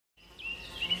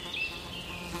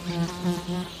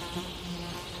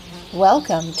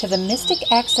Welcome to the Mystic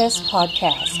Acces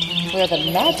podcast, where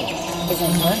the magic is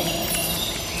in learning.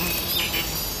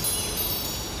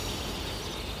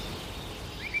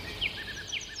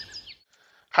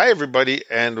 Hi, everybody,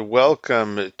 and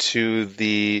welcome to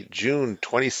the June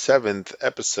 27th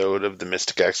episode of the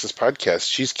Mystic Acces podcast.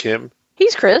 She's Kim.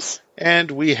 He's Chris.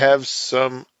 And we have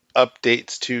some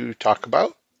updates to talk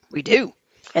about. We do.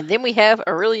 And then we have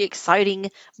a really exciting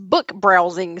book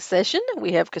browsing session.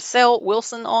 We have Kesel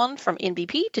Wilson on from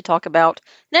NBP to talk about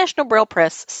National Braille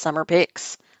Press Summer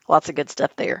Picks. Lots of good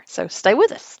stuff there. So stay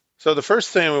with us. So the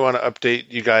first thing we want to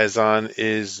update you guys on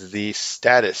is the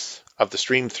status of the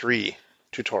Stream 3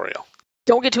 tutorial.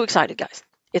 Don't get too excited, guys.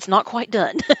 It's not quite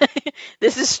done.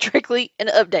 This is strictly an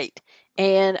update.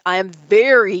 And I am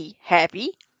very happy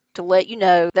to let you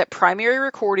know that primary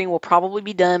recording will probably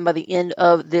be done by the end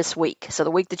of this week. So the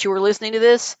week that you are listening to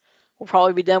this, we'll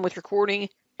probably be done with recording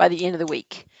by the end of the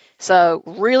week. So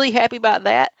really happy about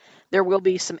that. There will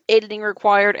be some editing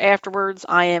required afterwards.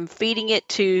 I am feeding it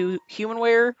to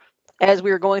HumanWare as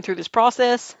we are going through this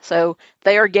process. So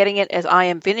they are getting it as I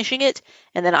am finishing it,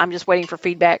 and then I'm just waiting for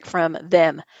feedback from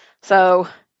them. So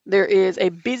there is a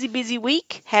busy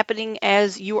week happening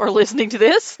as you are listening to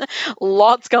this.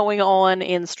 Lots going on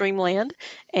in Streamland,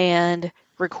 and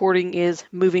recording is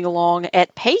moving along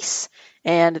at pace.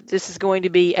 And this is going to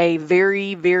be a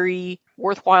very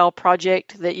worthwhile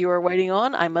project that you are waiting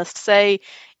on. I must say,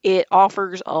 it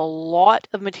offers a lot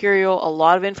of material, a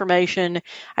lot of information.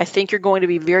 I think you're going to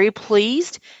be very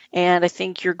pleased, and I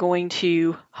think you're going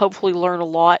to hopefully learn a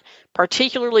lot,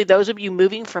 particularly those of you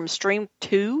moving from Stream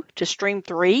 2 to Stream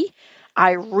 3.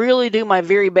 I really do my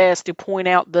very best to point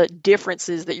out the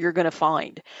differences that you're going to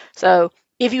find. So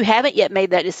if you haven't yet made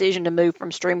that decision to move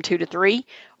from Stream 2 to 3,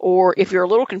 or if you're a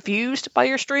little confused by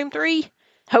your Stream 3,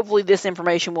 hopefully this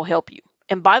information will help you.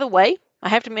 And by the way, I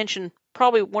have to mention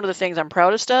probably one of the things I'm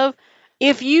proudest of.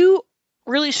 If you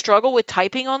really struggle with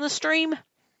typing on the stream,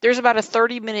 there's about a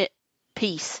 30-minute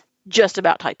piece just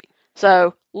about typing.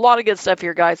 So a lot of good stuff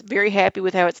here, guys. Very happy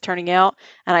with how it's turning out,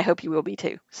 and I hope you will be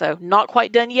too. So not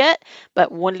quite done yet,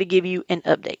 but wanted to give you an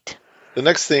update. The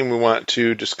next thing we want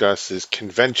to discuss is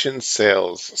convention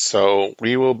sales. So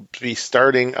we will be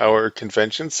starting our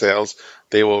convention sales.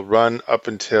 They will run up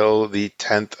until the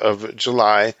 10th of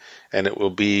July, and it will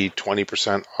be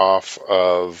 20% off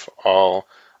of all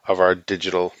of our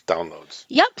digital downloads.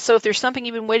 Yep. So if there's something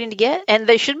you've been waiting to get, and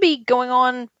they should be going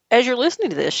on as you're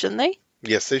listening to this, shouldn't they?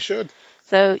 Yes, they should.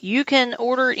 So you can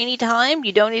order anytime.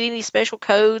 You don't need any special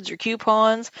codes or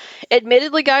coupons.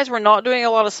 Admittedly, guys, we're not doing a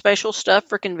lot of special stuff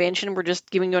for convention. We're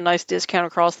just giving you a nice discount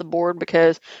across the board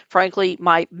because, frankly,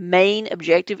 my main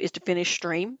objective is to finish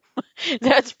stream.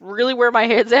 That's really where my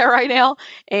head's at right now.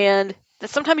 And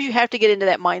sometimes you have to get into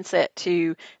that mindset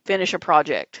to finish a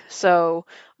project. So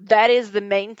that is the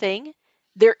main thing.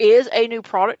 There is a new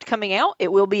product coming out.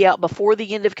 It will be out before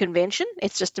the end of convention.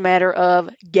 It's just a matter of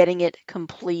getting it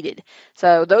completed.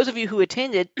 So those of you who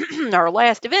attended our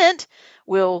last event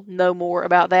will know more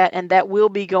about that, and that will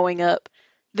be going up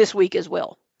this week as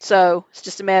well. So it's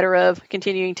just a matter of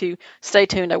continuing to stay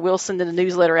tuned. I will send a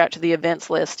newsletter out to the events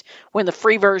list when the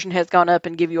free version has gone up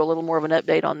and give you a little more of an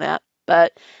update on that.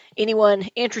 But anyone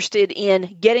interested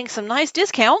in getting some nice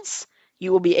discounts,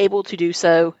 you will be able to do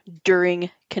so during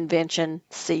convention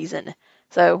season.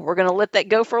 So we're going to let that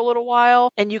go for a little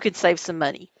while, and you can save some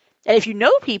money. And if you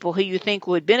know people who you think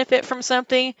would benefit from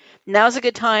something, now's a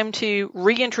good time to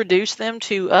reintroduce them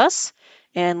to us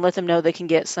and let them know they can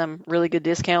get some really good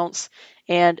discounts.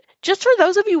 And just for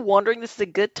those of you wondering, this is a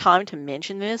good time to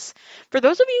mention this. For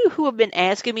those of you who have been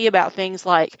asking me about things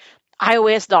like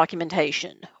iOS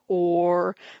documentation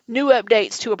or new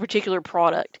updates to a particular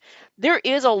product, there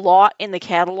is a lot in the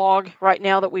catalog right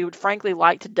now that we would frankly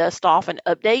like to dust off and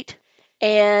update.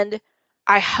 And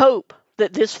I hope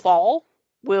that this fall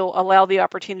will allow the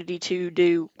opportunity to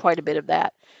do quite a bit of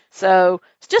that. So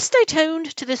just stay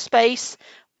tuned to this space.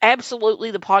 Absolutely,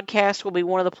 the podcast will be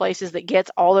one of the places that gets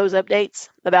all those updates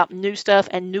about new stuff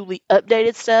and newly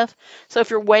updated stuff. So if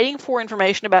you're waiting for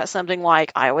information about something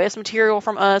like iOS material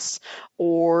from us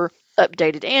or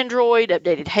updated Android,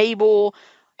 updated Hable,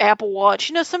 Apple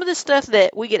Watch, some of the stuff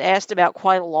that we get asked about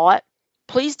quite a lot,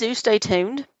 please do stay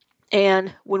tuned.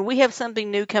 And when we have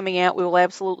something new coming out, we will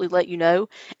absolutely let you know.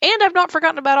 And I've not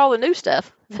forgotten about all the new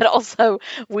stuff that also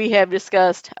we have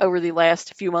discussed over the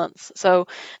last few months. So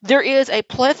there is a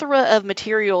plethora of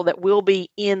material that will be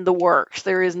in the works.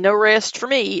 There is no rest for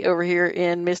me over here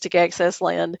in Mystic Acces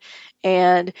land.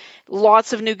 And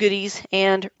lots of new goodies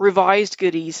and revised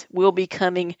goodies will be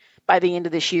coming by the end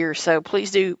of this year. So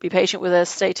please do be patient with us.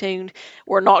 Stay tuned.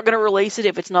 We're not going to release it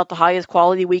if it's not the highest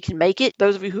quality we can make it.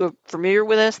 Those of you who are familiar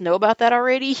with us know about that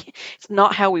already. It's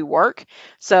not how we work.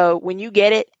 So when you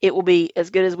get it, it will be as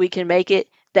good as we can make it.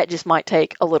 That just might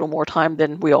take a little more time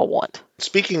than we all want.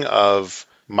 Speaking of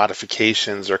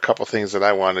modifications, there are a couple things that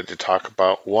I wanted to talk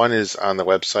about. One is on the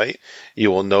website.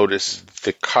 You will notice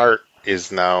the cart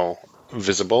is now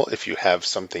visible. If you have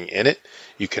something in it,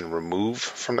 you can remove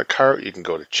from the cart. You can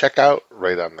go to checkout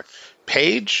right on the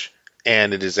page,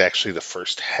 and it is actually the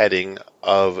first heading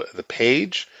of the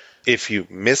page. If you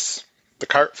miss the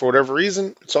cart for whatever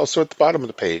reason, it's also at the bottom of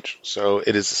the page. So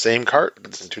it is the same cart,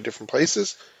 but it's in two different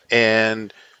places.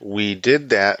 And we did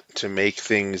that to make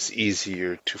things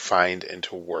easier to find and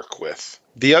to work with.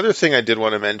 The other thing I did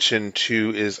want to mention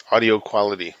too is audio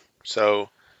quality. So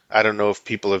I don't know if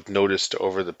people have noticed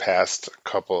over the past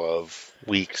couple of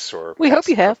weeks or we hope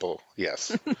you have.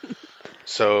 Yes.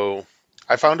 So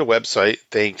I found a website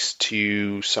thanks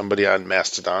to somebody on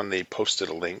Mastodon. They posted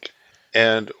a link.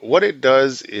 And what it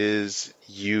does is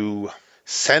you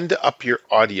send up your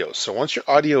audio. So once your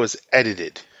audio is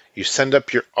edited, you send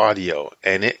up your audio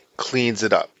and it cleans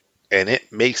it up and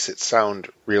it makes it sound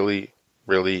really,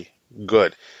 really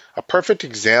good. A perfect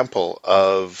example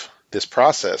of this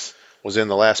process was in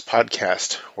the last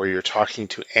podcast where you're talking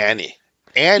to Annie.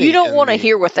 You don't want to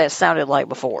hear what that sounded like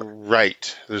before.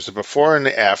 Right. There's a before and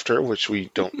after, which we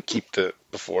don't keep the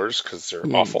befores because they're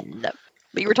awful. No.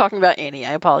 But you were talking about Annie.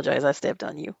 I apologize. I stepped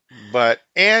on you. But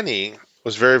Annie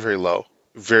was very, very low.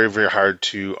 Very, very hard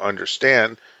to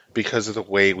understand because of the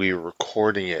way we were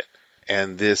recording it.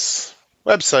 And this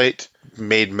website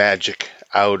made magic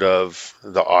out of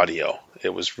the audio.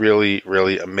 It was really,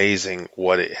 really amazing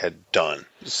what it had done.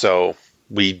 So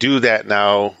we do that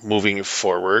now moving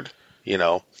forward,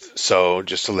 So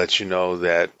just to let you know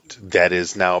that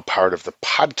is now part of the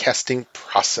podcasting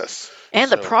process. And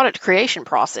the product creation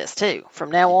process, too.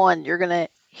 From now on, you're going to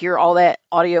hear all that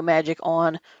audio magic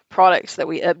on products that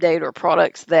we update or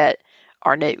products that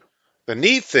are new. The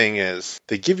neat thing is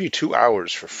they give you 2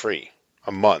 hours for free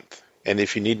a month. And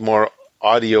if you need more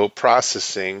audio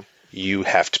processing, you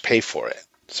have to pay for it.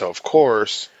 So, of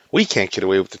course, we can't get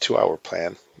away with the 2-hour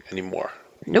plan anymore.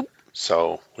 Nope.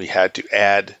 So we had to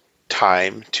add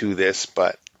time to this,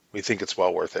 but we think it's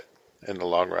well worth it in the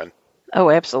long run. Oh,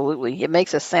 absolutely. It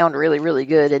makes us sound really, really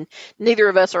good. And neither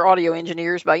of us are audio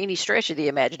engineers by any stretch of the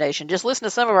imagination. Just listen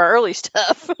to some of our early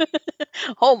stuff.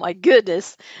 Oh, my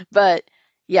goodness. But,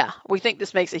 yeah, we think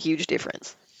this makes a huge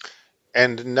difference.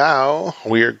 And now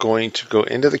we are going to go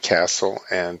into the castle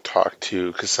and talk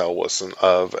to Kesel Wilson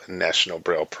of National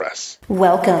Braille Press.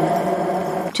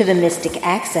 Welcome to the Mystic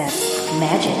Acces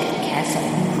Magic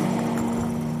Castle.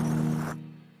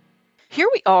 Here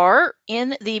we are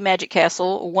in the Magic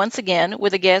Castle once again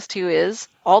with a guest who is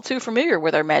all too familiar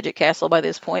with our Magic Castle by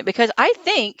this point, because I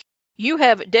think you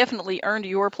have definitely earned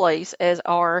your place as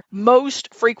our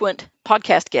most frequent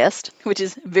podcast guest, which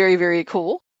is very, very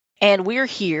cool. And we're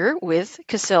here with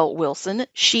Kesel Wilson.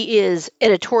 She is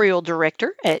editorial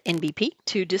director at NBP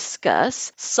to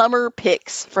discuss summer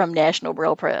picks from National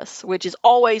Braille Press, which is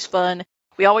always fun.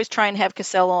 We always try and have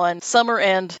Kesel on summer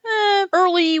and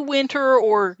early winter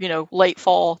or, late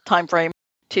fall timeframe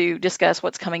to discuss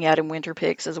what's coming out in winter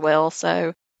picks as well.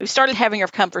 So we started having her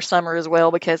come for summer as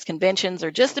well because conventions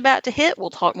are just about to hit.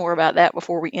 We'll talk more about that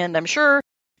before we end, I'm sure.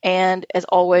 And as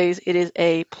always, it is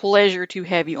a pleasure to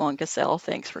have you on, Kesel.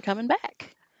 Thanks for coming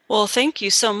back. Well, thank you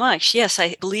so much. Yes,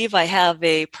 I believe I have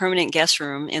a permanent guest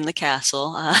room in the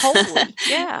castle. Hopefully,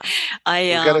 yeah.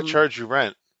 We've got to charge you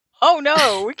rent. Oh,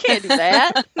 no, we can't do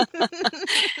that.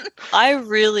 I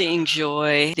really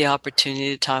enjoy the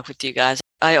opportunity to talk with you guys.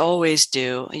 I always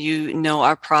do. You know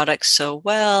our products so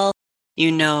well.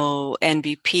 You know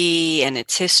NBP and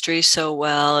its history so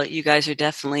well. You guys are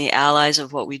definitely allies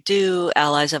of what we do,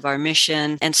 allies of our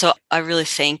mission. And so I really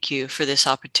thank you for this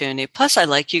opportunity. Plus, I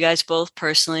like you guys both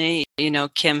personally.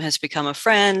 Kim has become a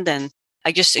friend, and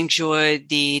I just enjoy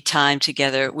the time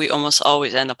together. We almost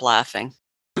always end up laughing.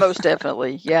 Most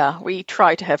definitely. Yeah. We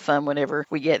try to have fun whenever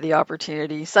we get the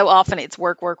opportunity. So often it's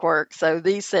work, work, work. So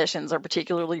these sessions are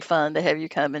particularly fun to have you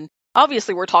come. And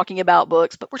obviously we're talking about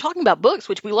books, but we're talking about books,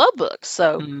 which we love books.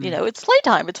 So, it's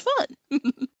playtime. It's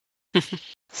fun.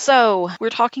 So we're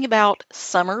talking about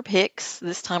summer picks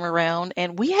this time around,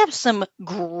 and we have some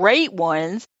great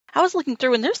ones. I was looking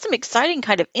through, and there's some exciting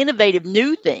kind of innovative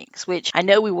new things, which I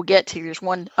know we will get to. There's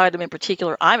one item in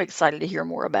particular I'm excited to hear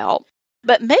more about.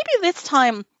 But maybe this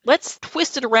time, let's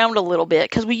twist it around a little bit,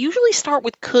 because we usually start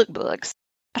with cookbooks.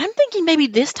 But I'm thinking maybe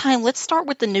this time let's start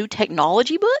with the new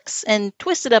technology books and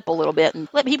twist it up a little bit and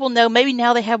let people know maybe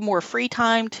now they have more free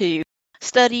time to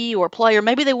study or play, or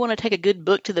maybe they want to take a good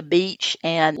book to the beach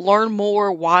and learn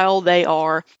more while they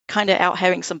are kind of out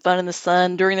having some fun in the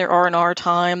sun during their R&R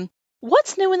time.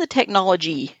 What's new in the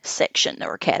technology section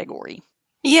or category?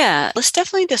 Yeah, let's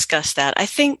definitely discuss that. I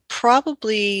think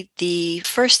probably the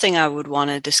first thing I would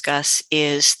want to discuss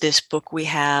is this book we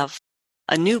have,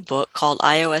 a new book called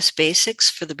iOS Basics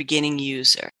for the Beginning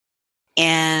User.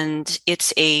 And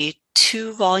it's a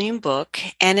 2-volume book,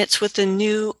 and it's with a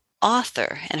new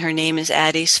author, and her name is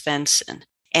Addie Svensson.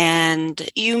 And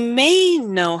you may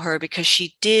know her because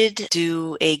she did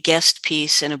do a guest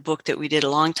piece in a book that we did a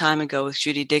long time ago with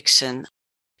Judy Dixon.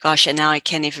 Gosh, and now I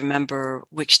can't even remember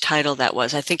which title that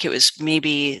was. I think it was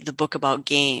maybe the book about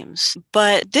games.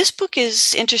 But this book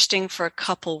is interesting for a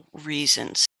couple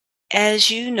reasons. As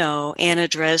you know, Anna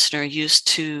Dresner used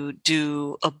to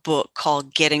do a book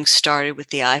called Getting Started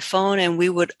with the iPhone, and we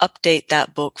would update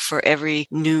that book for every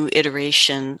new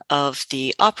iteration of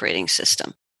the operating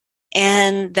system.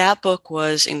 And that book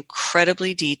was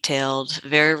incredibly detailed,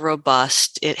 very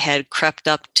robust. It had crept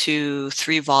up to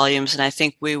 3 volumes, and I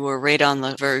think we were right on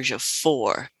the verge of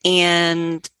 4.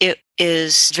 And it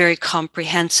is very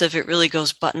comprehensive. It really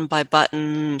goes button by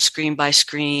button, screen by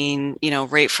screen,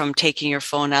 right from taking your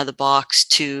phone out of the box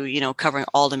to, covering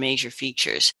all the major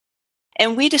features.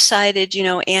 And we decided,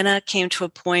 Anna came to a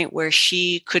point where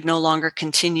she could no longer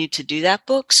continue to do that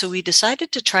book. So we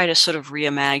decided to try to sort of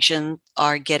reimagine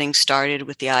our Getting Started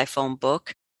with the iPhone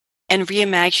book and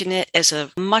reimagine it as a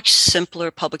much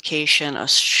simpler publication, a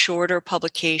shorter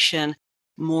publication,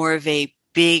 more of a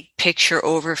big picture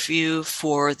overview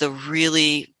for the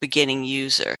really beginning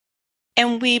user.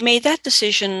 And we made that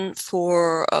decision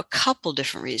for a couple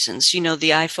different reasons. The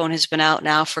iPhone has been out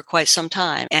now for quite some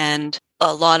time, and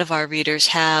a lot of our readers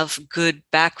have good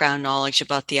background knowledge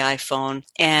about the iPhone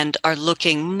and are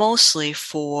looking mostly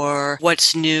for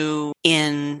what's new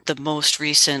in the most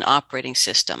recent operating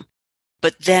system.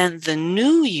 But then the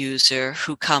new user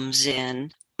who comes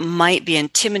in might be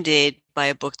intimidated by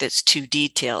a book that's too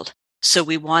detailed. So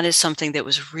we wanted something that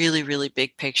was really, really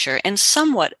big picture and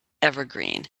somewhat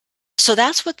evergreen. So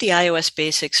that's what the iOS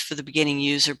Basics for the Beginning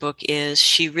User book is.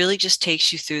 She really just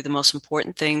takes you through the most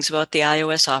important things about the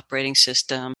iOS operating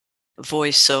system,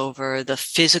 voiceover, the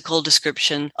physical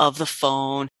description of the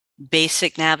phone,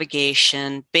 basic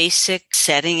navigation, basic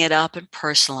setting it up and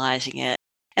personalizing it,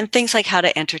 and things like how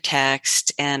to enter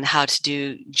text and how to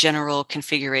do general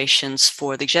configurations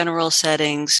for the general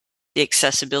settings, the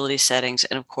accessibility settings,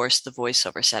 and of course the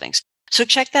voiceover settings. So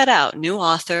check that out. New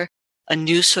author, a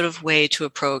new sort of way to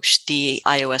approach the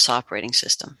iOS operating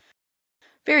system.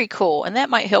 Very cool. And that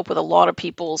might help with a lot of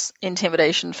people's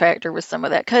intimidation factor with some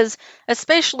of that, because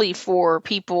especially for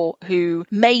people who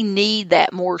may need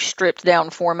that more stripped down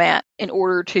format in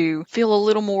order to feel a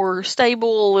little more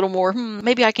stable, a little more,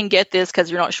 maybe I can get this because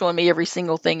you're not showing me every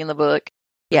single thing in the book.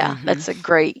 Yeah, That's a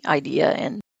great idea.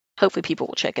 And hopefully people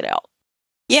will check it out.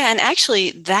 Yeah, and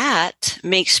actually that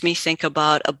makes me think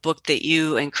about a book that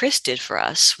you and Chris did for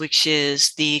us, which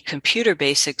is the Computer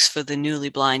Basics for the Newly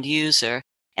Blind User.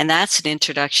 And that's an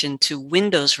introduction to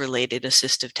Windows-related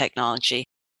assistive technology.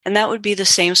 And that would be the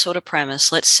same sort of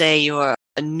premise. Let's say you're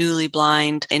a newly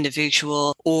blind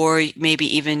individual, or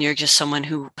maybe even you're just someone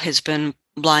who has been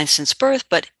blind since birth,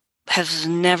 but has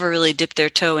never really dipped their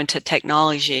toe into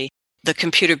technology. The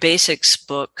Computer Basics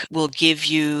book will give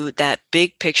you that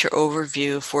big picture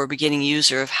overview for a beginning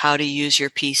user of how to use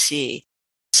your PC.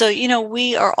 So,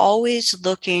 we are always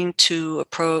looking to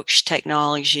approach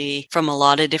technology from a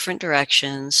lot of different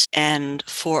directions and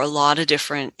for a lot of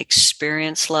different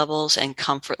experience levels and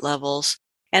comfort levels,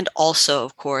 and also,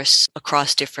 of course,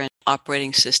 across different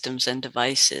operating systems and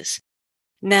devices.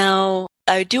 Now,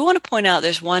 I do want to point out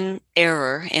there's one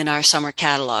error in our summer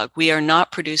catalog. We are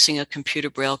not producing a computer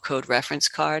Braille code reference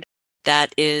card.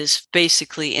 That is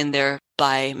basically in there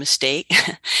by mistake,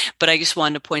 but I just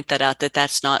wanted to point that out, that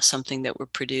that's not something that we're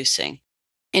producing.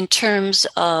 In terms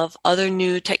of other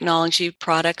new technology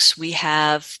products, we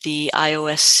have the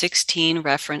iOS 16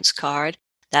 reference card.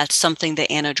 That's something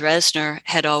that Anna Dresner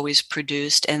had always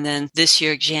produced, and then this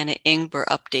year Janet Ingber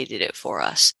updated it for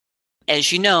us.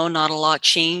 As you know, not a lot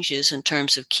changes in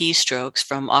terms of keystrokes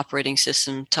from operating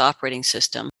system to operating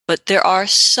system, but there are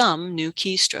some new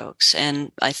keystrokes,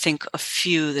 and I think a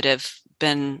few that have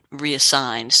been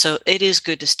reassigned. So it is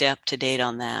good to stay up to date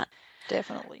on that.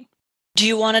 Definitely. Do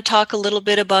you want to talk a little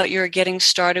bit about your Getting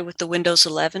Started with the Windows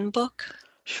 11 book?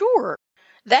 Sure.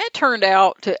 That turned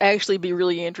out to actually be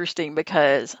really interesting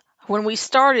because when we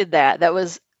started that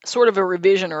was sort of a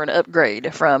revision or an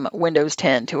upgrade from Windows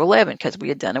 10 to 11 because we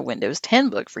had done a Windows 10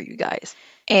 book for you guys.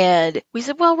 And we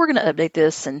said, well, we're going to update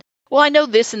this. And well, I know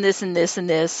this and this and this and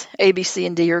this, A, B, C,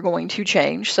 and D are going to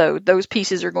change. So those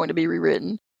pieces are going to be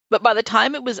rewritten. But by the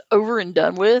time it was over and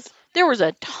done with, there was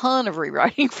a ton of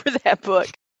rewriting for that book.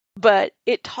 But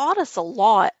it taught us a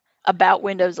lot about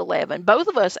Windows 11. Both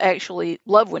of us actually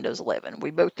love Windows 11.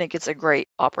 We both think it's a great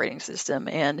operating system.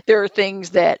 And there are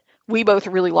things that we both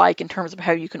really like in terms of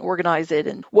how you can organize it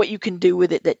and what you can do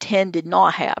with it that 10 did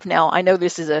not have. Now, I know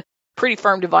this is a pretty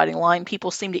firm dividing line.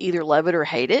 People seem to either love it or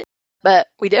hate it. But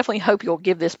we definitely hope you'll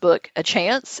give this book a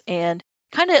chance and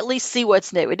kind of at least see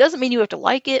what's new. It doesn't mean you have to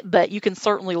like it, but you can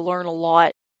certainly learn a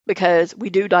lot because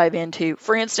we do dive into,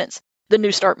 for instance, the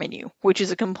new start menu, which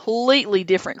is a completely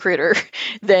different critter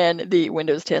than the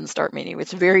Windows 10 start menu.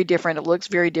 It's very different. It looks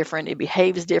very different. It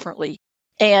behaves differently.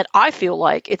 And I feel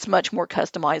like it's much more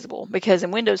customizable because in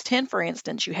Windows 10, for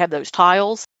instance, you have those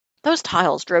tiles. Those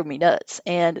tiles drove me nuts,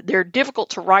 and they're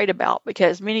difficult to write about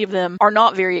because many of them are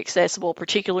not very accessible,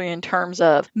 particularly in terms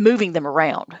of moving them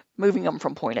around, moving them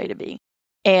from point A to B.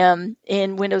 And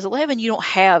in Windows 11, you don't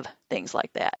have things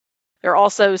like that. There are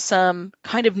also some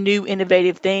kind of new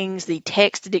innovative things. The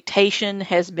text dictation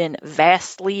has been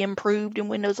vastly improved in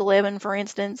Windows 11, for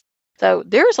instance. So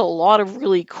there's a lot of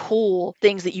really cool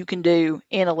things that you can do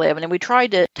in 11. And we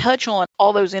tried to touch on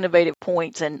all those innovative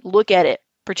points and look at it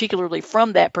particularly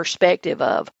from that perspective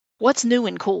of what's new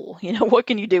and cool. What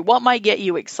can you do? What might get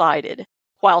you excited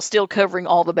while still covering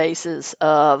all the bases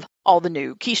of all the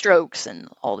new keystrokes and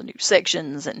all the new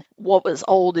sections and what was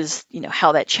old is,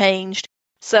 how that changed.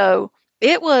 So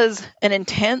it was an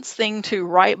intense thing to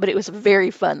write, but it was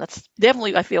very fun. That's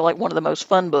definitely, I feel like, one of the most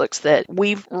fun books that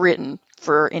we've written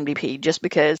for NBP just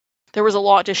because there was a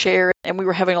lot to share and we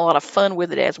were having a lot of fun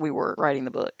with it as we were writing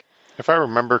the book. If I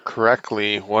remember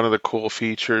correctly, one of the cool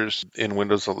features in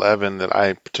Windows 11 that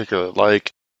I particularly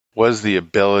like was the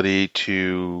ability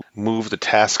to move the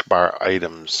taskbar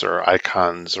items or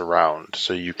icons around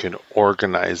so you can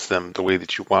organize them the way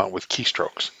that you want with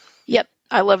keystrokes. Yep,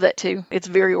 I love that too. It's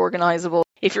very organizable.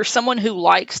 If you're someone who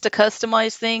likes to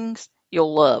customize things,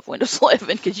 you'll love Windows 11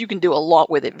 because you can do a lot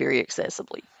with it very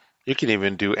accessibly. You can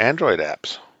even do Android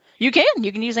apps. You can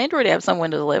use Android apps on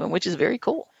Windows 11, which is very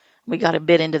cool. We got a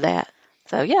bit into that.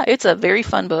 So yeah, it's a very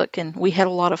fun book and we had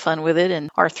a lot of fun with it and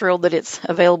are thrilled that it's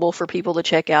available for people to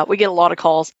check out. We get a lot of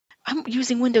calls. I'm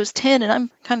using Windows 10 and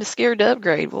I'm kind of scared to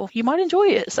upgrade. Well, you might enjoy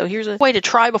it. So here's a way to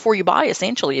try before you buy,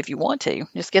 essentially, if you want to.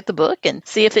 Just get the book and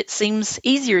see if it seems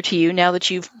easier to you now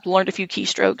that you've learned a few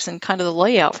keystrokes and kind of the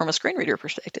layout from a screen reader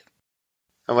perspective.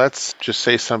 And let's just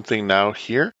say something now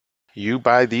here. You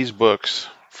buy these books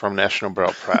from National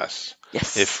Braille Press.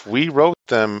 Yes. If we wrote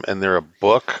them and they're a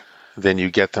book, then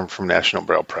you get them from National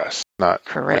Braille Press, not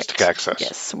Correct. Mystic Acces.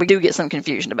 Yes, we do get some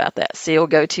confusion about that. So you'll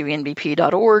go to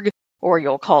nbp.org or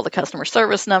you'll call the customer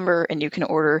service number and you can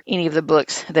order any of the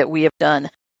books that we have done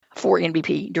for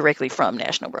NBP directly from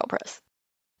National Braille Press.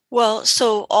 Well,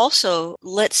 so also,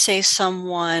 let's say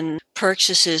someone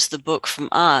purchases the book from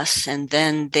us and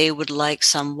then they would like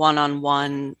some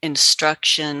one-on-one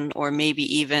instruction or maybe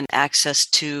even access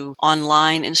to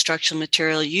online instructional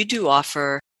material. You do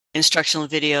offer instructional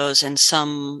videos and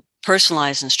some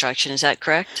personalized instruction. Is that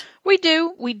correct? We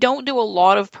do. We don't do a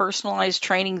lot of personalized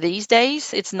training these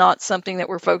days. It's not something that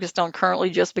we're focused on currently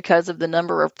just because of the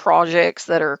number of projects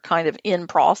that are kind of in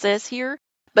process here.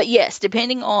 But yes,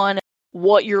 depending on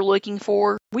what you're looking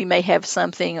for, we may have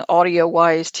something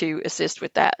audio-wise to assist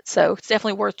with that. So it's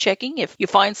definitely worth checking. If you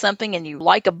find something and you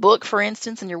like a book, for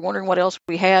instance, and you're wondering what else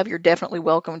we have, you're definitely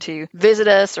welcome to visit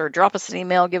us or drop us an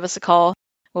email, give us a call.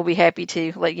 We'll be happy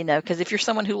to let you know, because if you're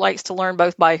someone who likes to learn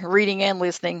both by reading and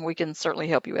listening, we can certainly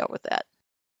help you out with that.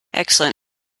 Excellent.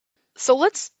 So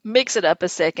let's mix it up a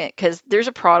second, because there's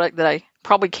a product that I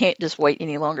probably can't just wait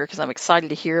any longer, because I'm excited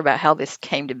to hear about how this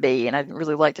came to be, and I'd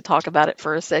really like to talk about it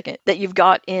for a second, that you've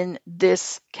got in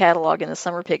this catalog, in the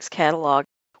Summer Pics catalog,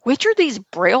 which are these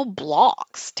Braille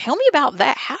blocks. Tell me about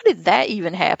that. How did that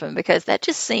even happen? Because that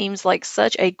just seems like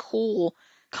such a cool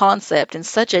concept and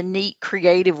such a neat,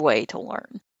 creative way to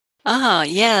learn.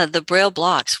 Yeah, the Braille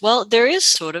blocks. Well, there is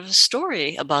sort of a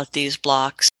story about these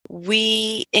blocks.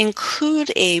 We include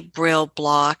a Braille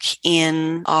block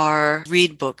in our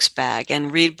Read Books bag,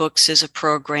 and Read Books is a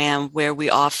program where we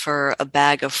offer a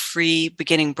bag of free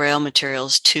beginning Braille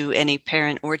materials to any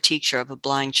parent or teacher of a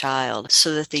blind child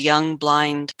so that the young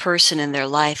blind person in their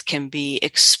life can be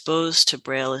exposed to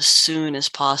Braille as soon as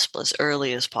possible, as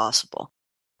early as possible.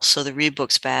 So the Read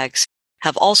Books bags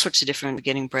have all sorts of different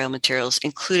beginning Braille materials,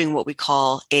 including what we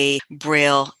call a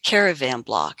Braille caravan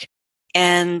block.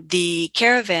 And the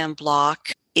Caravan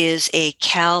block is a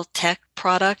Caltech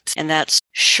product, and that's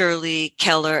Shirley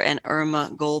Keller and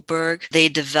Irma Goldberg. They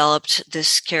developed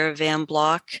this Caravan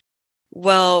block.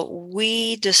 Well,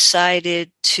 we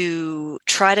decided to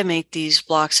try to make these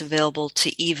blocks available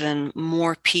to even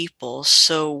more people.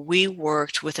 So we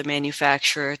worked with a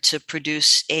manufacturer to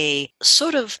produce a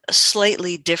sort of a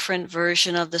slightly different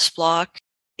version of this block.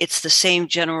 It's the same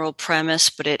general premise,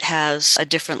 but it has a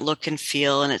different look and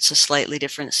feel, and it's a slightly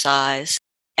different size.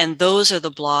 And those are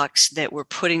the blocks that we're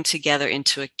putting together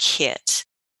into a kit.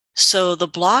 So the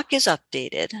block is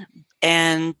updated,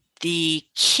 and the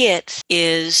kit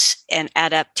is an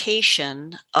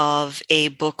adaptation of a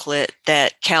booklet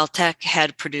that Caltech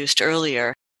had produced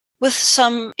earlier with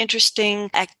some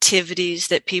interesting activities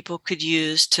that people could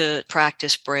use to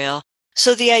practice Braille.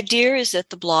 So the idea is that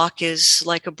the block is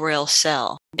like a Braille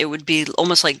cell. It would be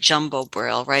almost like jumbo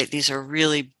Braille, right? These are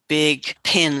really big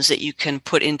pins that you can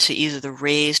put into either the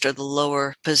raised or the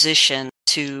lower position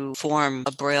to form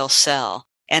a Braille cell.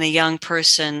 And a young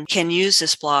person can use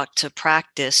this block to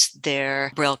practice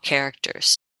their Braille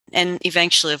characters. And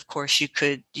eventually, of course, you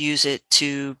could use it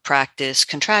to practice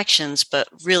contractions, but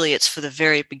really it's for the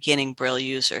very beginning Braille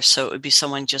user. So it would be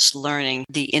someone just learning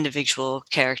the individual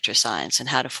character signs and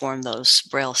how to form those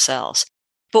Braille cells.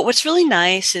 But what's really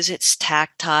nice is it's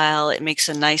tactile. It makes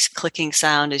a nice clicking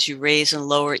sound as you raise and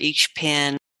lower each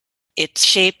pin. It's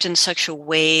shaped in such a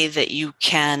way that you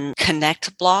can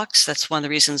connect blocks. That's one of the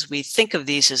reasons we think of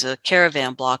these as a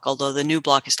Caravan block, although the new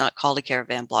block is not called a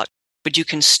Caravan block. But you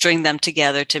can string them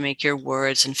together to make your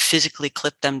words and physically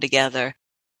clip them together.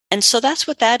 And so that's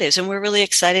what that is, and we're really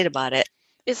excited about it.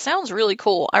 It sounds really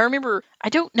cool. I remember, I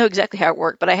don't know exactly how it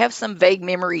worked, but I have some vague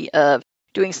memory of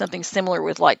doing something similar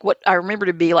with like what I remember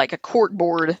to be like a cork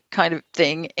board kind of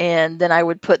thing. And then I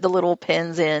would put the little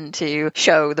pins in to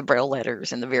show the Braille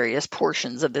letters and the various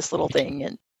portions of this little thing.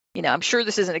 And, you know, I'm sure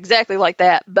this isn't exactly like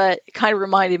that, but it kind of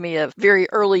reminded me of very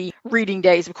early reading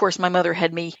days. Of course, my mother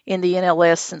had me in the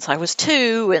NLS since I was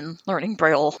 2 and learning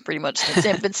Braille pretty much since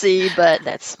infancy, but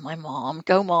that's my mom.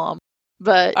 Go mom.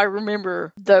 But I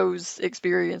remember those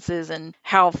experiences and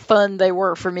how fun they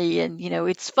were for me. And, you know,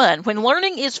 it's fun. When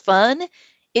learning is fun,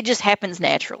 it just happens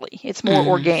naturally. It's more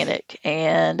organic.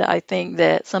 And I think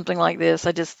that something like this,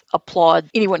 I just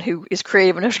applaud anyone who is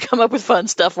creative enough to come up with fun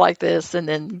stuff like this and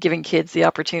then giving kids the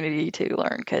opportunity to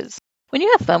learn. Because when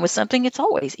you have fun with something, it's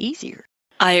always easier.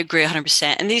 I agree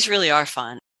 100%. And these really are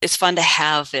fun. It's fun to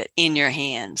have it in your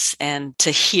hands and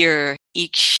to hear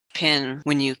each pin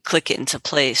when you click it into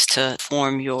place to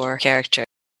form your character.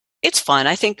 It's fun.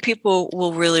 I think people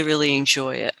will really, really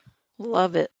enjoy it.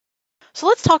 Love it. So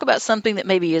let's talk about something that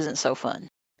maybe isn't so fun.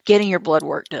 Getting your blood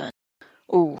work done.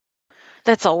 Ooh,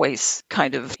 that's always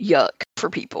kind of yuck for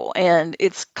people. And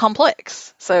it's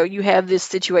complex. So you have this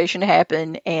situation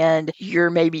happen and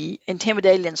you're maybe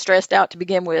intimidated and stressed out to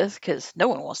begin with because no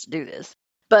one wants to do this.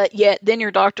 But yet then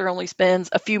your doctor only spends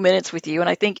a few minutes with you. And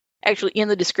I think actually in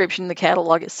the description in the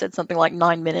catalog, it said something like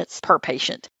 9 minutes per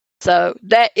patient. So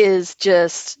that is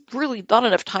just really not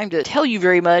enough time to tell you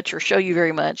very much or show you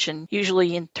very much. And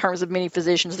usually in terms of many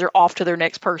physicians, they're off to their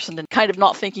next person and kind of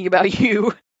not thinking about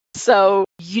you. So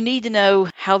you need to know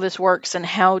how this works and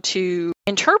how to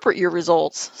interpret your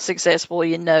results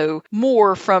successfully and know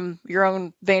more from your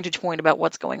own vantage point about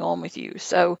what's going on with you.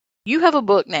 So you have a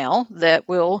book now that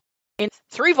will, in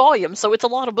 3 volumes, so it's a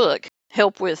lot of book,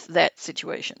 help with that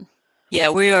situation. Yeah,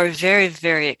 we are very,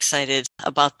 very excited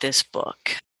about this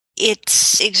book.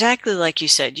 It's exactly like you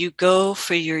said. You go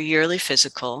for your yearly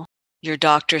physical. Your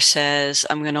doctor says,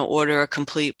 I'm going to order a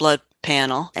complete blood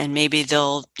panel, and maybe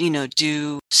they'll,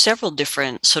 do several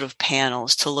different sort of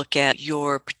panels to look at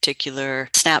your particular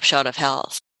snapshot of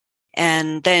health.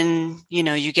 And then,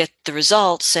 you get the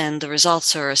results, and the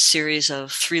results are a series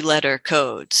of 3-letter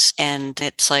codes. And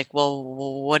it's like, well,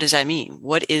 what does that mean?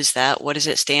 What is that? What does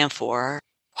it stand for?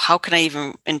 How can I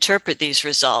even interpret these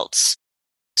results?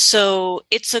 So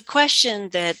it's a question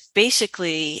that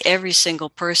basically every single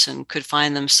person could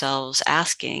find themselves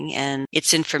asking, and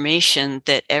it's information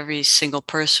that every single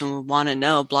person would want to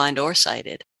know, blind or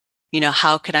sighted.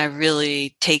 How can I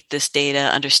really take this data,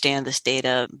 understand this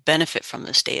data, benefit from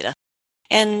this data?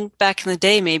 And back in the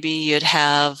day, maybe you'd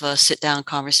have a sit-down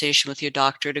conversation with your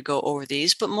doctor to go over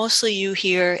these, but mostly you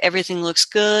hear everything looks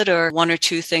good, or 1 or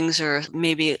 2 things are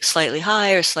maybe slightly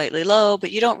high or slightly low,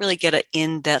 but you don't really get an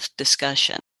in-depth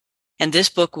discussion. And this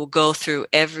book will go through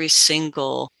every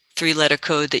single 3-letter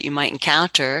code that you might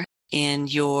encounter in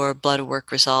your blood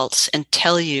work results and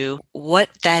tell you what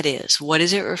that is. What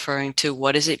is it referring to?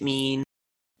 What does it mean?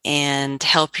 And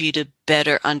help you to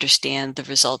better understand the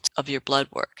results of your blood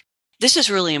work. this is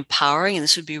really empowering, and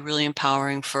this would be really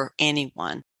empowering for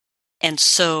anyone. And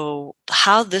so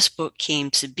how this book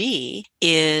came to be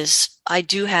is I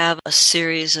do have a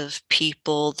series of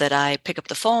people that I pick up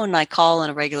the phone and I call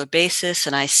on a regular basis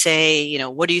and I say, you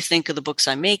know, what do you think of the books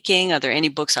I'm making? Are there any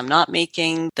books I'm not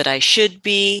making that I should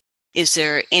be? Is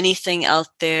there anything out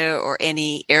there or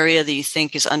any area that you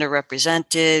think is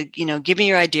underrepresented? You know, give me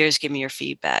your ideas, give me your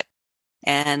feedback.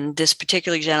 And this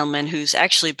particular gentleman, who's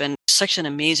actually been such an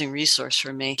amazing resource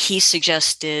for me, he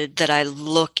suggested that I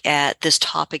look at this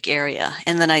topic area.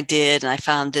 And then I did, and I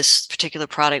found this particular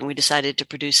product and we decided to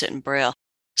produce it in Braille.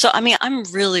 So, I mean, I'm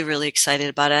really, really excited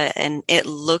about it. And it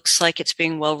looks like it's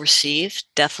being well received.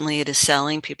 Definitely it is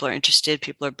selling. People are interested.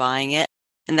 People are buying it.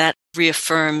 And that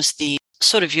reaffirms the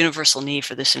sort of universal need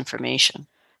for this information.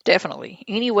 Definitely.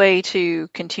 Any way to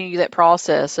continue that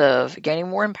process of gaining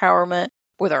more empowerment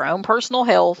with our own personal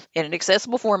health in an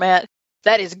accessible format,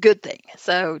 that is a good thing.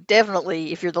 So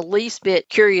definitely, if you're the least bit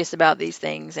curious about these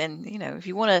things and, you know, if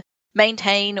you want to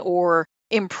maintain or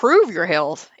improve your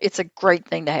health, it's a great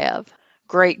thing to have.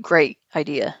 Great, great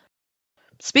idea.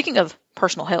 Speaking of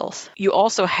personal health, you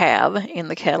also have in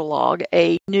the catalog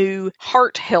a new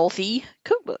heart healthy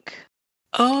cookbook.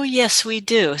 Oh, yes, we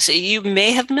do. So you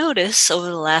may have noticed over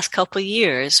the last couple of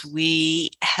years, we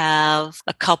have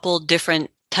a couple different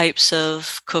types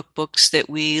of cookbooks that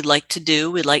we like to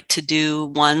do. We like to do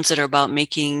ones that are about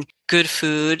making good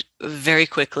food very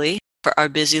quickly for our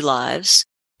busy lives.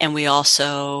 And we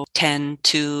also tend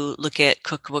to look at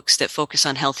cookbooks that focus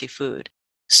on healthy food.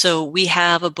 So we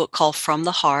have a book called From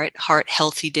the Heart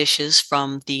Healthy Dishes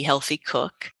from the Healthy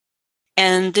Cook.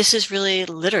 And this is really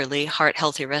literally heart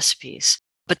healthy recipes,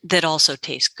 but that also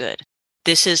taste good.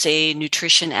 This is a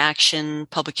Nutrition Action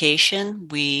publication.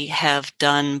 We have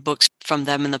done books from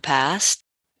them in the past.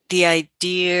 The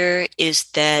idea is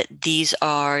that these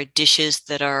are dishes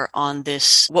that are on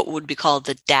this, what would be called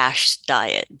the DASH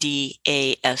diet,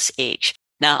 DASH.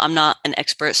 Now, I'm not an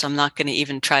expert, so I'm not going to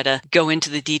even try to go into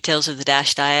the details of the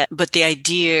DASH diet, but the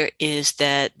idea is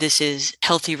that this is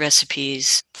healthy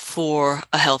recipes for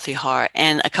a healthy heart.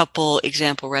 And a couple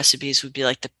example recipes would be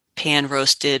like the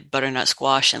pan-roasted butternut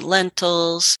squash and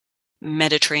lentils,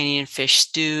 Mediterranean fish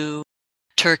stew,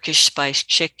 Turkish spiced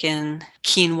chicken,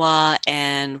 quinoa,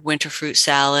 and winter fruit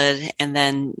salad, and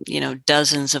then, you know,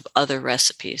 dozens of other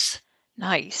recipes.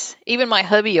 Nice. Even my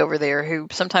hubby over there, who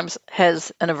sometimes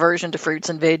has an aversion to fruits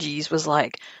and veggies, was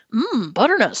like,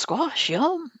 butternut squash,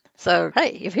 yum. So,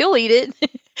 hey, if he'll eat it,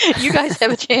 you guys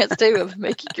have a chance, too, of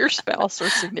making your spouse or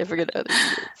significant other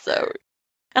eat it. So,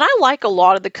 and I like a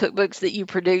lot of the cookbooks that you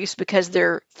produce because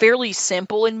they're fairly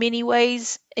simple in many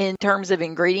ways in terms of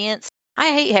ingredients.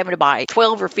 I hate having to buy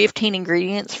 12 or 15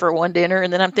 ingredients for one dinner,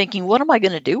 and then I'm thinking, what am I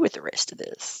going to do with the rest of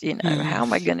this? You know, how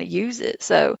am I going to use it?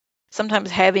 So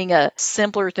sometimes having a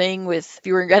simpler thing with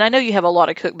fewer, and I know you have a lot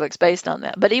of cookbooks based on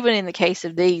that, but even in the case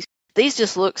of these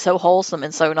just look so wholesome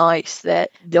and so nice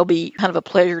that they'll be kind of a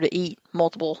pleasure to eat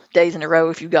multiple days in a row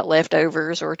if you've got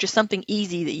leftovers, or just something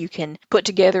easy that you can put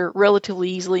together relatively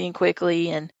easily and quickly.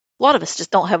 And a lot of us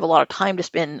just don't have a lot of time to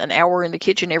spend an hour in the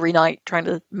kitchen every night trying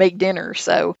to make dinner.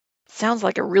 So sounds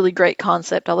like a really great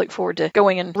concept. I look forward to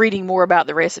going and reading more about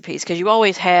the recipes because you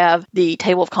always have the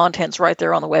table of contents right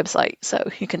there on the website. So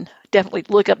you can definitely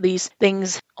look up these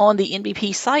things on the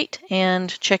NBP site and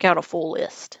check out a full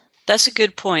list. That's a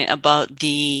good point about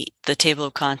the table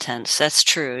of contents. That's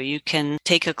true. You can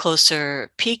take a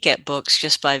closer peek at books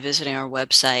just by visiting our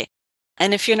website.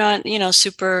 And if you're not, you know,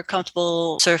 super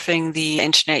comfortable surfing the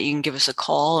internet, you can give us a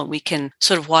call and we can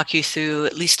sort of walk you through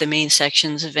at least the main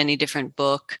sections of any different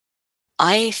book.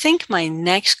 I think my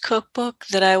next cookbook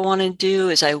that I want to do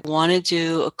is I want to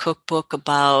do a cookbook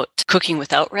about cooking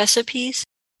without recipes.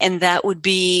 And that would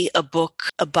be a book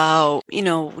about, you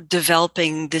know,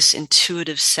 developing this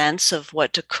intuitive sense of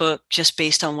what to cook just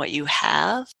based on what you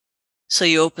have. So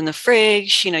you open the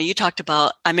fridge, you know, you talked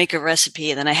about I make a recipe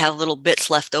and then I have little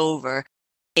bits left over.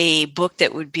 A book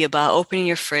that would be about opening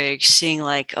your fridge, seeing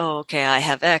like, oh, okay, I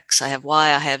have X, I have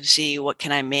Y, I have Z, what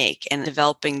can I make? And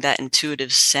developing that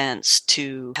intuitive sense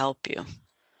to help you.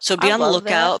 So be on the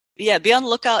lookout. Yeah, be on the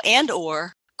lookout and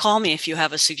or call me if you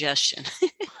have a suggestion.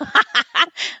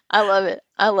 I love it.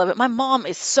 I love it. My mom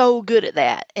is so good at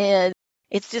that. And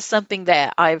it's just something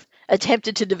that I've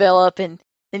attempted to develop. And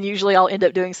then usually I'll end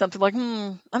up doing something like,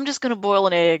 I'm just going to boil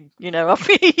an egg. You know,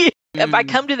 if I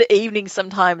come to the evening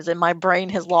sometimes and my brain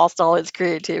has lost all its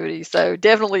creativity. So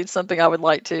definitely it's something I would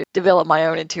like to develop my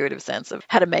own intuitive sense of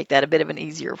how to make that a bit of an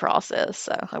easier process.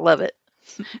 So I love it.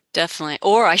 Definitely.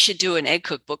 Or I should do an egg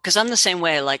cookbook because I'm the same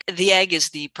way. Like the egg is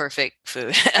the perfect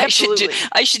food. Absolutely.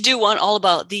 I should do one all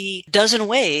about the dozen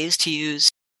ways to use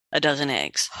a dozen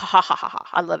eggs. Ha ha ha ha.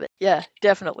 I love it. Yeah,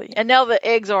 definitely. And now the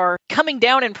eggs are coming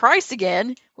down in price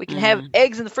again. We can have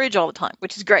eggs in the fridge all the time,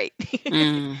 which is great.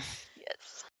 Yes.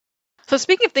 So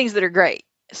speaking of things that are great,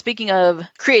 speaking of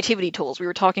creativity tools, we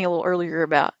were talking a little earlier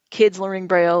about kids learning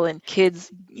Braille and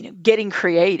kids, getting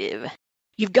creative.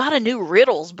 You've got a new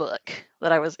riddles book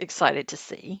that I was excited to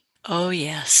see. Oh,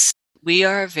 yes. We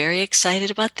are very excited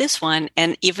about this one.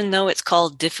 And even though it's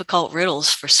called Difficult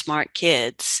Riddles for Smart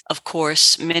Kids, of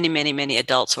course, many, many, many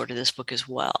adults order this book as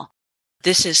well.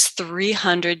 This is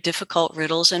 300 difficult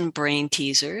riddles and brain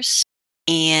teasers,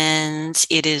 and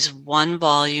it is one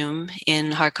volume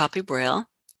in hard copy Braille.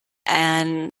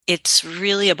 And it's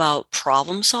really about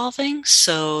problem solving.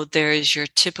 So there's your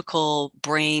typical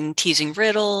brain teasing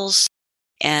riddles,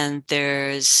 and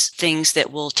there's things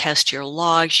that will test your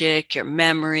logic, your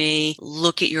memory,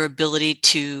 look at your ability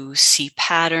to see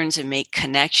patterns and make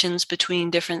connections between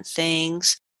different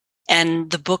things. And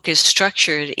the book is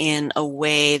structured in a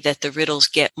way that the riddles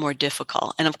get more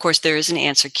difficult. And of course, there is an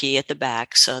answer key at the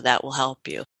back, so that will help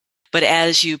you. But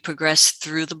as you progress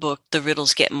through the book, the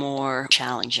riddles get more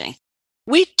challenging.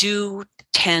 We do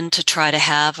tend to try to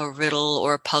have a riddle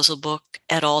or a puzzle book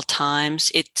at all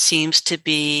times. It seems to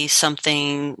be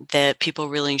something that people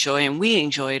really enjoy, and we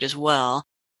enjoy it as well.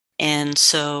 And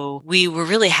so we were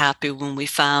really happy when we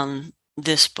found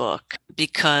this book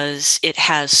because it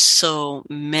has so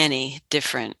many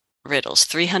different riddles.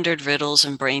 300 riddles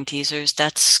and brain teasers.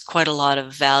 That's quite a lot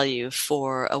of value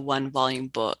for a one-volume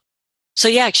book. So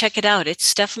yeah, check it out.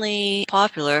 It's definitely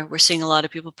popular. We're seeing a lot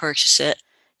of people purchase it.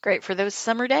 Great for those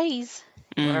summer days.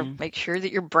 You want to make sure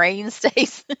that your brain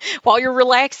stays while you're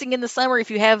relaxing in the summer.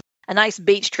 If you have a nice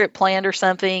beach trip planned or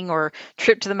something, or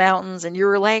trip to the mountains and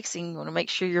you're relaxing, you want to make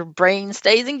sure your brain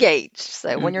stays engaged.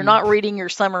 So when you're not reading your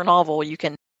summer novel, you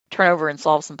can turn over and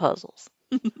solve some puzzles.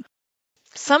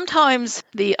 Sometimes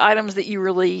the items that you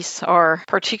release are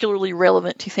particularly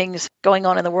relevant to things going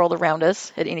on in the world around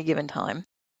us at any given time,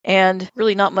 and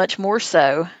really not much more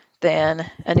so than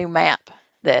a new map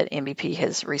that MBP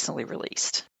has recently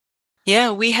released.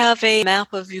 Yeah, we have a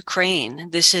map of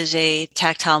Ukraine. This is a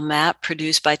tactile map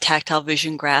produced by Tactile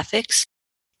Vision Graphics,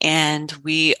 and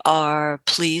we are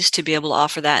pleased to be able to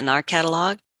offer that in our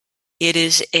catalog. It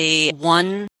is a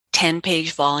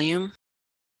 10-page volume,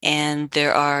 and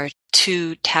there are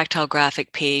 2 tactile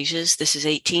graphic pages. This is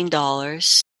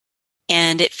 $18,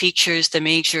 and it features the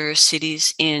major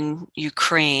cities in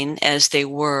Ukraine as they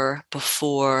were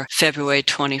before February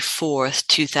 24th,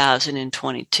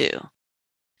 2022.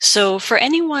 So for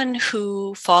anyone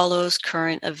who follows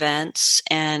current events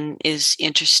and is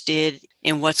interested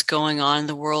in what's going on in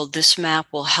the world, this map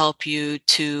will help you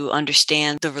to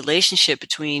understand the relationship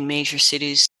between major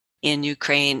cities in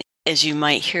Ukraine, as you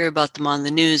might hear about them on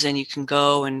the news, and you can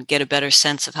go and get a better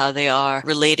sense of how they are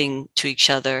relating to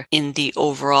each other in the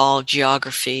overall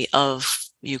geography of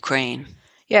Ukraine.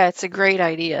 Yeah, it's a great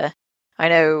idea. I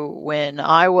know when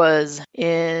I was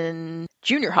in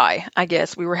junior high, I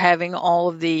guess, we were having all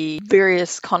of the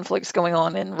various conflicts going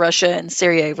on in Russia and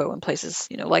Sarajevo and places,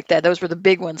 like that. Those were the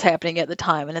big ones happening at the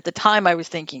time. And at the time I was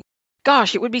thinking,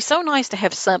 gosh, it would be so nice to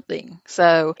have something.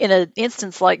 So in an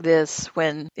instance like this,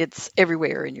 when it's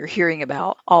everywhere and you're hearing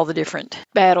about all the different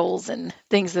battles and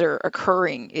things that are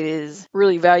occurring, it is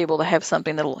really valuable to have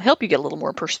something that'll help you get a little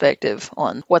more perspective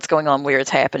on what's going on, where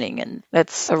it's happening. And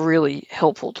that's a really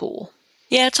helpful tool.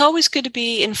 Yeah, it's always good to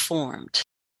be informed.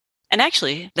 And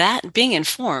actually, that being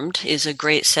informed is a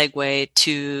great segue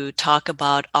to talk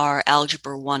about our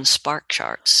Algebra 1 spark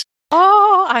charts.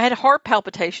 Oh, I had heart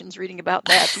palpitations reading about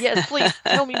that. Yes, please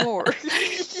tell me more.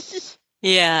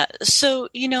 Yeah. So,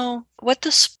 what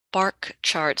the spark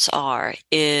charts are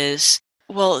is,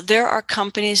 well, there are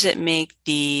companies that make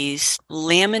these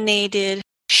laminated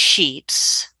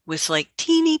sheets with like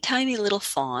teeny tiny little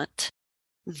font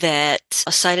that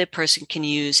a sighted person can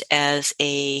use as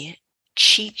a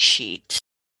cheat sheet.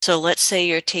 So let's say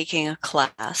you're taking a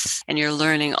class and you're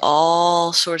learning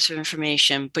all sorts of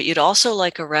information, but you'd also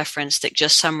like a reference that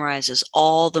just summarizes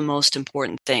all the most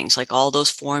important things, like all those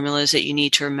formulas that you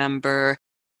need to remember,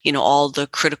 all the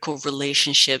critical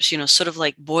relationships, sort of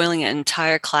like boiling an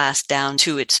entire class down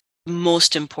to its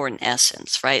most important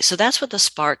essence, right? So that's what the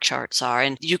spark charts are.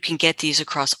 And you can get these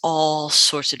across all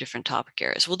sorts of different topic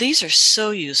areas. Well, these are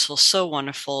so useful, so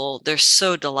wonderful. They're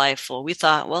so delightful. We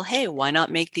thought, well, hey, why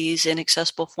not make these in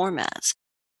accessible formats?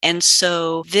 And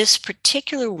so this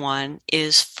particular one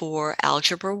is for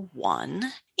Algebra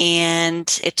 1.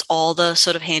 And it's all the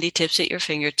sort of handy tips at your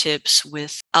fingertips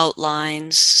with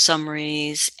outlines,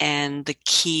 summaries, and the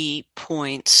key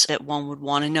points that one would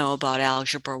want to know about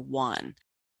Algebra 1.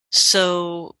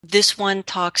 So this one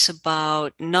talks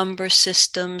about number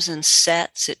systems and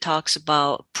sets. It talks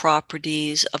about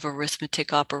properties of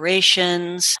arithmetic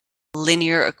operations,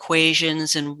 linear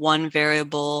equations in one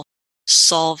variable,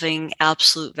 solving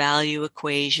absolute value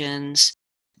equations,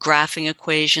 graphing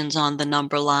equations on the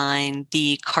number line,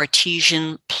 the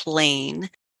Cartesian plane,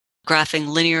 graphing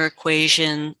linear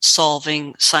equation,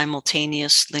 solving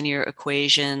simultaneous linear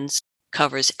equations,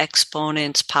 covers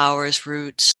exponents, powers,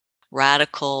 roots,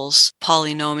 radicals,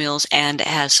 polynomials, and it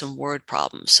has some word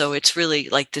problems. So it's really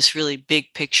like this really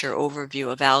big picture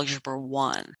overview of Algebra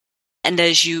 1. And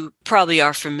as you probably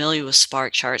are familiar with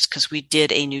spark charts, because we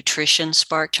did a nutrition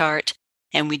spark chart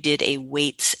and we did a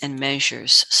weights and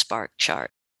measures spark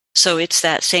chart. So it's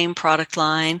that same product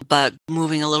line, but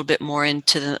moving a little bit more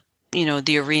into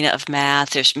the arena of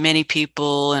math. There's many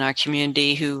people in our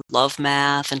community who love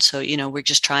math. And so, we're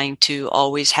just trying to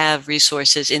always have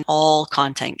resources in all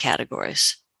content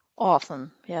categories.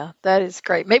 Awesome. Yeah, that is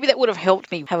great. Maybe that would have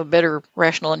helped me have a better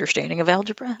rational understanding of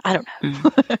algebra. I don't know.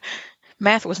 Mm-hmm.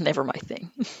 Math was never my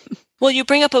thing. Well, you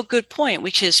bring up a good point,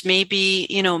 which is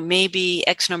maybe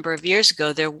X number of years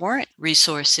ago, there weren't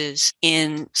resources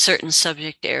in certain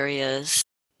subject areas.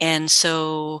 And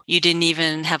so you didn't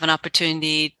even have an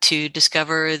opportunity to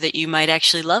discover that you might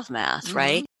actually love math, mm-hmm.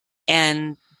 right?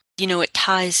 And it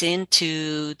ties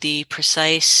into the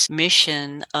precise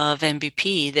mission of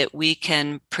NBP that we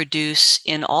can produce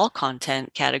in all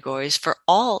content categories for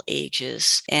all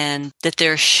ages, and that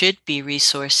there should be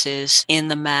resources in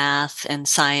the math and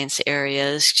science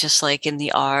areas, just like in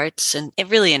the arts, and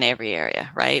really in every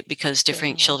area, right? Because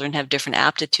different children have different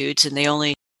aptitudes, and they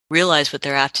only realize what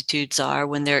their aptitudes are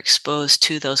when they're exposed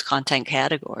to those content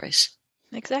categories.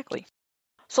 Exactly.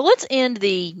 So let's end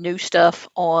the new stuff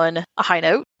on a high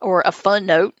note, or a fun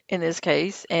note in this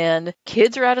case. And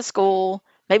kids are out of school.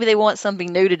 Maybe they want something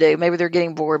new to do. Maybe they're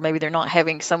getting bored. Maybe they're not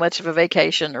having so much of a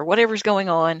vacation or whatever's going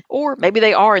on. Or maybe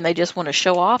they are and they just want to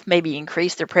show off, maybe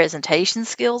increase their presentation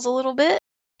skills a little bit.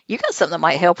 You got something that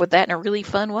might help with that in a really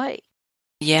fun way.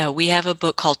 Yeah, we have a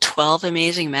book called 12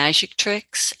 Amazing Magic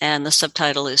Tricks, and the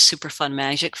subtitle is Super Fun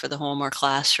Magic for the Home or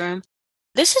Classroom.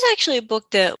 This is actually a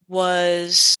book that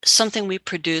was something we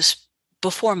produced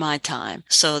before my time.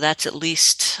 So that's at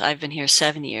least, I've been here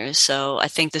 7 years. So I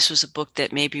think this was a book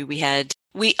that maybe we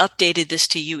updated this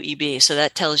to UEB. So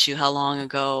that tells you how long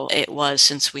ago it was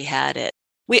since we had it.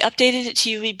 We updated it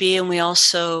to UVB, and we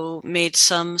also made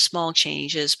some small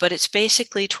changes, but it's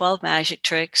basically 12 magic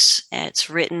tricks. It's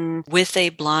written with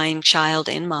a blind child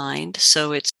in mind.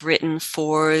 So it's written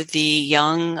for the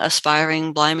young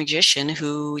aspiring blind magician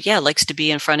who, likes to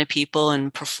be in front of people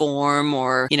and perform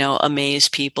or, amaze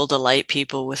people, delight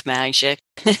people with magic.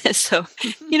 So,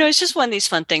 it's just one of these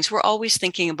fun things. We're always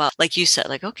thinking about, like you said,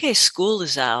 okay, school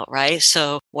is out, right?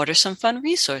 So what are some fun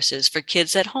resources for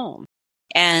kids at home?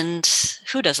 And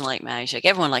who doesn't like magic?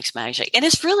 Everyone likes magic. And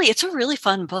it's a really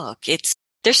fun book.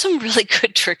 There's some really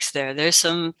good tricks there. There's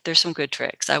some good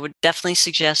tricks. I would definitely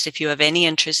suggest, if you have any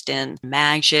interest in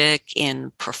magic,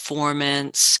 in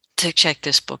performance, to check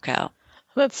this book out.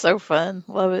 That's so fun.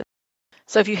 Love it.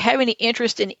 So if you have any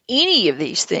interest in any of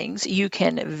these things, you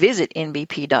can visit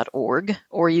nbp.org,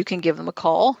 or you can give them a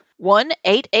call,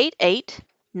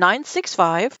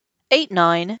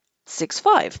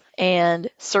 1-888-965-8965. And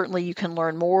certainly you can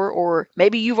learn more, or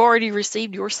maybe you've already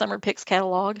received your Summer Picks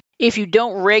catalog. If you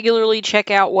don't regularly check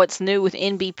out what's new with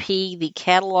NBP, the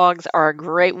catalogs are a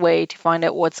great way to find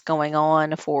out what's going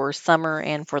on for summer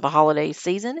and for the holiday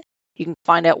season. You can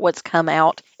find out what's come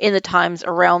out in the times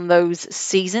around those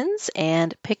seasons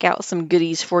and pick out some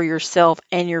goodies for yourself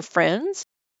and your friends.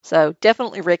 So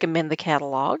definitely recommend the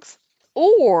catalogs.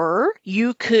 Or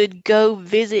you could go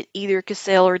visit either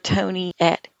Kesel or Tony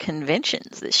at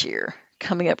conventions this year,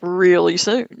 coming up really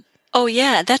soon. Oh,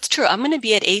 yeah, that's true. I'm going to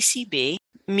be at ACB.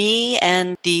 Me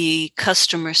and the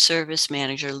customer service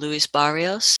manager, Luis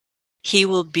Barrios, he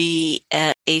will be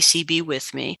at ACB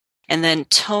with me. And then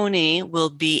Tony will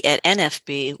be at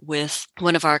NFB with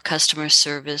one of our customer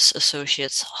service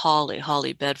associates,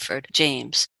 Holly Bedford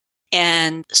James.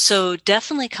 And so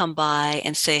definitely come by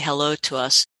and say hello to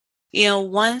us.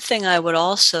 One thing I would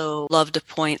also love to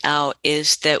point out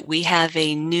is that we have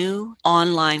a new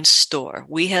online store.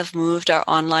 We have moved our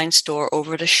online store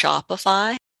over to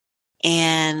Shopify.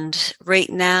 And right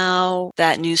now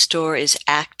that new store is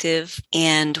active,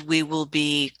 and we will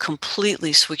be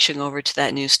completely switching over to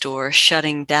that new store,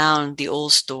 shutting down the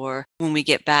old store when we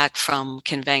get back from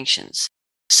conventions.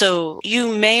 So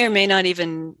you may or may not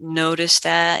even notice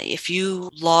that. If you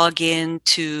log in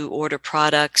to order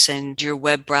products and your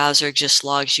web browser just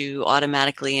logs you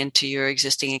automatically into your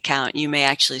existing account, you may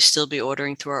actually still be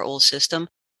ordering through our old system.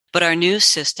 But our new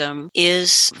system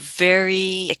is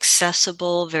very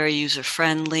accessible, very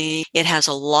user-friendly. It has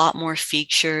a lot more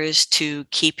features to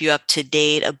keep you up to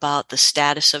date about the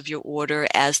status of your order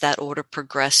as that order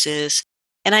progresses.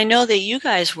 And I know that you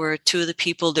guys were two of the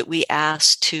people that we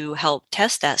asked to help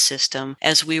test that system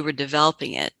as we were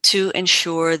developing it to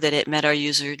ensure that it met our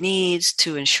user needs,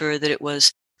 to ensure that it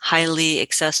was highly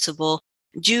accessible.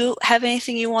 Do you have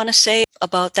anything you want to say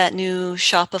about that new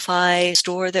Shopify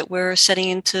store that we're setting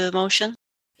into motion?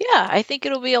 Yeah, I think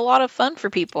it'll be a lot of fun for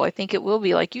people. I think it will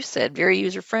be, like you said, very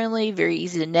user-friendly, very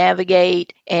easy to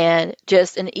navigate, and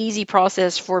just an easy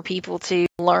process for people to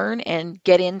learn and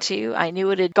get into. I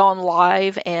knew it had gone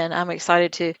live, and I'm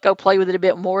excited to go play with it a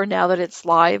bit more now that it's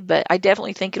live, but I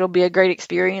definitely think it'll be a great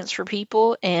experience for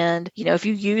people. And, if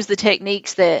you use the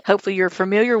techniques that hopefully you're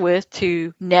familiar with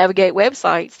to navigate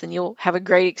websites, then you'll have a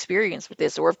great experience with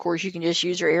this. Or, of course, you can just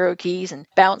use your arrow keys and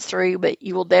bounce through, but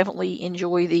you will definitely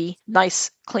enjoy the nice,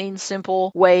 clean,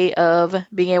 simple way of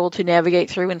being able to navigate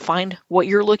through and find what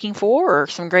you're looking for or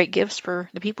some great gifts for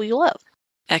the people you love.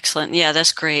 Excellent. Yeah,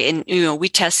 that's great. And, we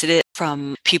tested it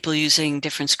from people using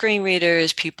different screen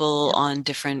readers, people on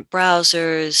different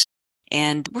browsers,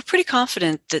 and we're pretty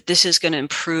confident that this is going to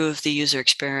improve the user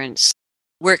experience.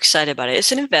 We're excited about it.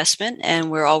 It's an investment,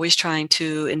 and we're always trying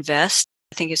to invest.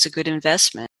 I think it's a good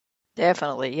investment.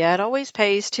 Definitely. Yeah, it always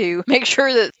pays to make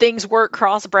sure that things work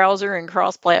cross-browser and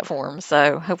cross-platform.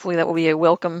 So hopefully that will be a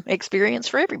welcome experience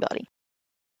for everybody.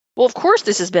 Well, of course,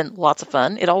 this has been lots of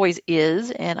fun. It always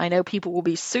is. And I know people will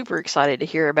be super excited to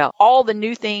hear about all the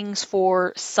new things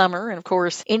for summer. And of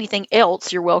course, anything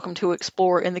else you're welcome to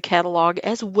explore in the catalog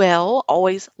as well.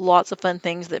 Always lots of fun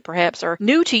things that perhaps are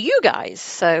new to you guys.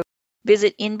 So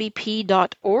visit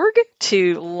nbp.org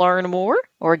to learn more.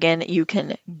 Or again, you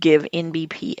can give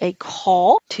NBP a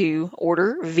call to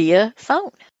order via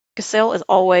phone. Kesel, as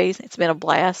always, it's been a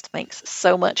blast. Thanks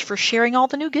so much for sharing all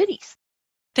the new goodies.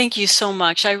 Thank you so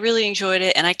much. I really enjoyed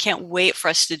it, and I can't wait for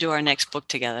us to do our next book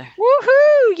together.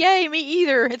 Woohoo! Yay, me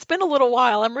either. It's been a little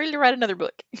while. I'm ready to write another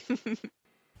book.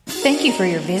 Thank you for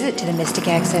your visit to the Mystic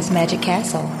Acces Magic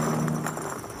Castle.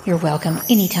 You're welcome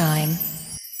anytime.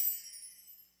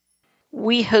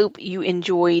 We hope you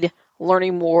enjoyed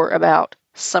learning more about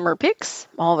Summer Pics,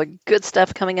 all the good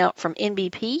stuff coming out from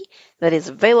NBP that is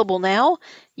available now.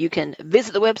 You can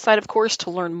visit the website, of course,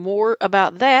 to learn more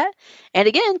about that. And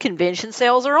again, convention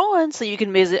sales are on, so you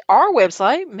can visit our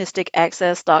website,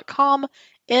 mysticacces.com,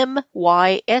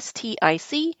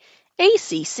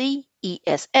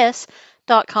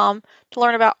 MYSTICACCESS.com, to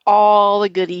learn about all the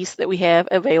goodies that we have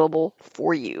available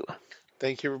for you.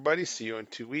 Thank you, everybody. See you in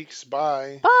 2 weeks.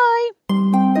 Bye. Bye.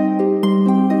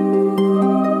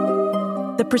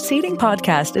 The preceding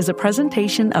podcast is a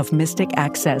presentation of Mystic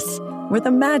Acces, where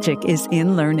the magic is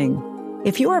in learning.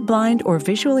 If you are blind or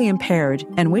visually impaired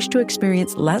and wish to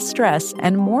experience less stress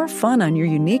and more fun on your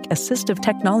unique assistive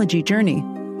technology journey,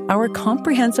 our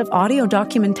comprehensive audio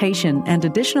documentation and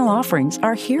additional offerings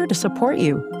are here to support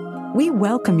you. We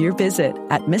welcome your visit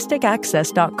at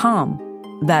mysticacces.com.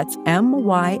 That's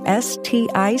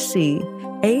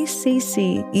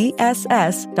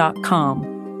MYSTICACCESS.com.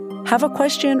 Have a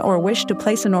question or wish to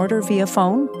place an order via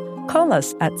phone? Call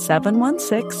us at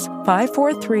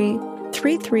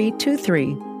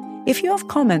 716-543-3323. If you have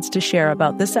comments to share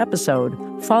about this episode,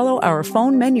 follow our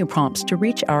phone menu prompts to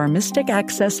reach our Mystic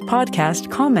Acces podcast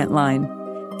comment line.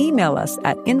 Email us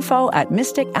at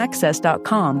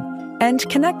info@mysticacces.com and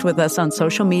connect with us on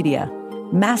social media.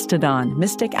 Mastodon,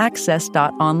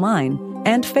 mysticacces.online,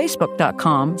 and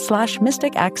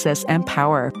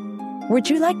facebook.com/mysticaccesempower. Would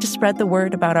you like to spread the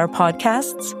word about our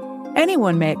podcasts?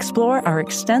 Anyone may explore our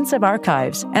extensive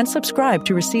archives and subscribe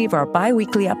to receive our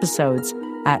bi-weekly episodes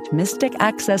at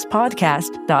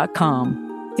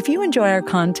mysticaccesspodcast.com. If you enjoy our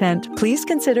content, please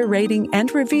consider rating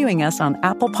and reviewing us on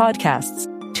Apple Podcasts,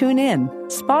 TuneIn,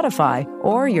 Spotify,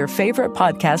 or your favorite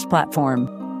podcast platform.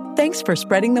 Thanks for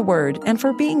spreading the word and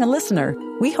for being a listener.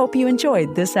 We hope you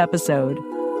enjoyed this episode.